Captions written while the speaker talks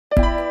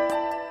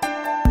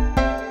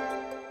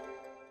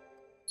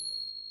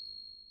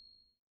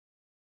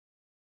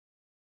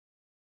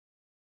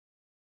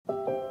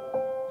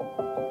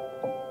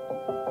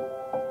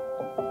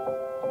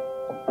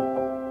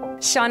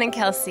Sean and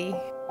Kelsey,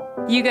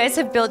 you guys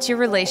have built your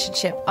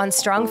relationship on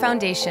strong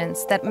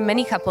foundations that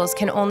many couples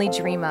can only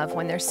dream of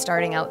when they're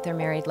starting out their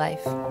married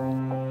life.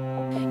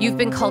 You've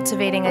been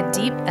cultivating a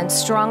deep and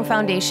strong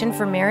foundation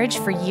for marriage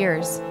for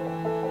years.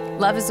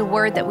 Love is a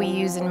word that we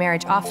use in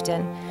marriage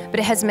often, but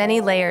it has many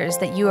layers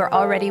that you are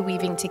already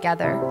weaving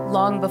together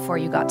long before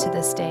you got to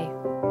this day.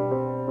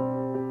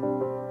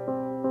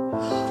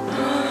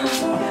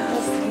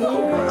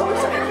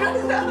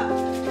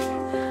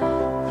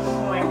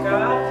 Oh my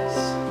gosh.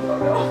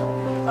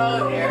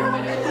 Oh dear.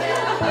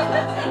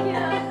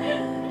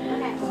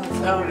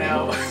 Oh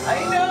no. I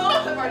know.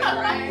 I'm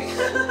already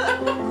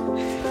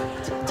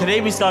crying.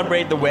 Today we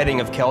celebrate the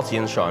wedding of Kelsey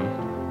and Sean.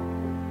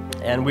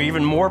 And we're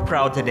even more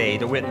proud today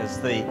to witness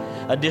the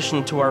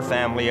addition to our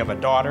family of a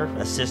daughter,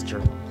 a sister,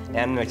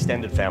 and an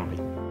extended family.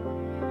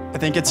 I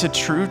think it's a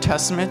true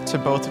testament to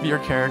both of your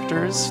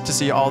characters to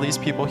see all these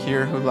people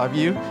here who love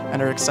you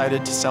and are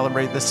excited to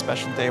celebrate this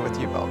special day with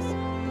you both.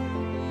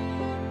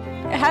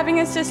 Having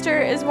a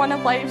sister is one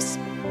of life's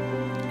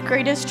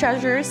greatest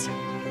treasures.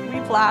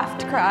 We've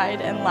laughed,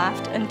 cried, and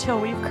laughed until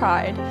we've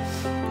cried.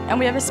 And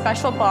we have a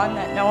special bond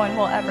that no one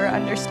will ever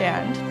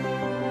understand.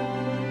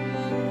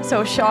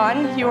 So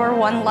Sean, you are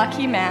one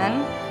lucky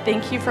man.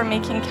 Thank you for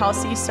making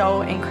Kelsey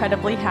so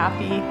incredibly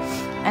happy.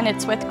 And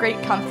it's with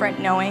great comfort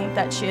knowing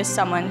that she is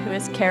someone who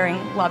is caring,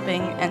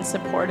 loving, and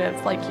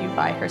supportive like you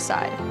by her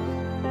side.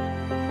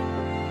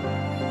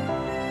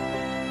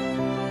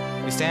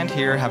 We stand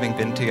here having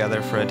been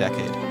together for a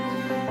decade.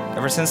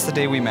 Ever since the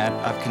day we met,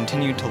 I've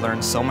continued to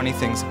learn so many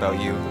things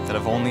about you that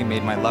have only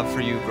made my love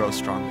for you grow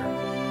stronger.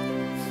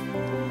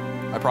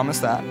 I promise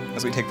that,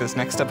 as we take this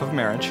next step of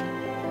marriage,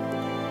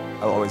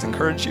 I will always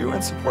encourage you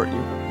and support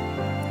you.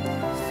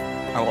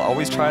 I will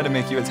always try to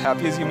make you as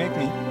happy as you make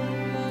me.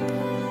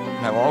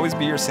 And I will always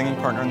be your singing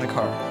partner in the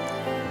car,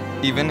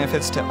 even if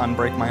it's to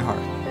unbreak my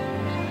heart.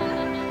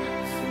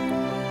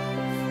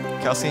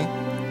 Kelsey,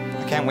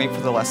 I can't wait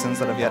for the lessons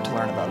that I've yet to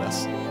learn about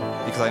us,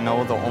 because I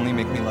know they'll only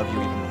make me love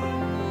you even more.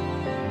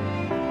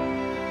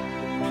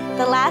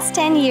 The last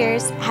 10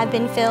 years have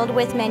been filled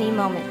with many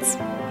moments,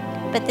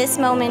 but this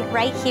moment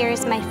right here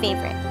is my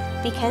favorite,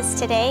 because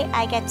today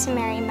I get to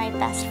marry my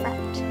best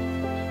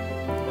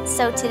friend.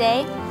 So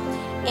today,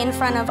 in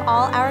front of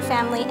all our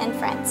family and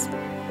friends,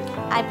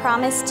 I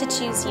promise to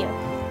choose you.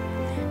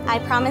 I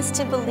promise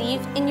to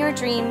believe in your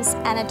dreams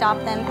and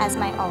adopt them as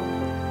my own.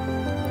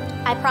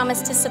 I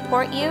promise to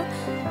support you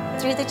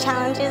through the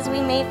challenges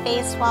we may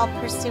face while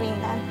pursuing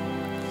them.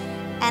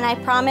 And I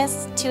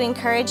promise to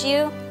encourage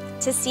you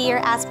to see your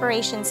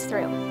aspirations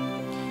through,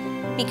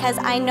 because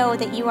I know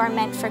that you are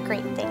meant for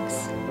great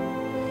things.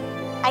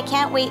 I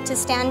can't wait to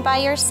stand by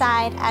your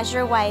side as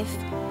your wife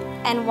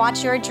and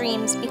watch your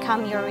dreams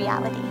become your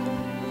reality.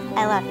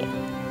 I love you.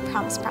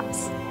 Promise,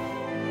 promise.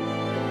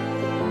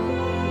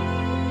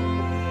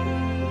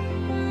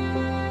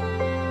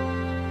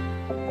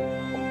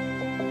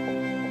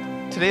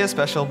 Today is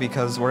special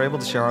because we're able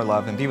to share our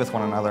love and be with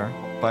one another,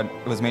 but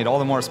it was made all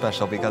the more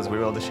special because we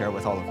were able to share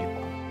with all of you.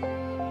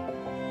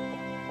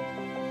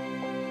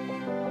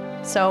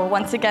 So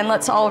once again,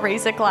 let's all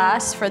raise a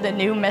glass for the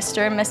new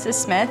Mr. and Mrs.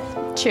 Smith.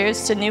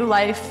 Cheers to new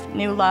life,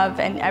 new love,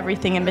 and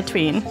everything in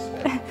between.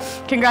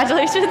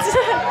 Congratulations.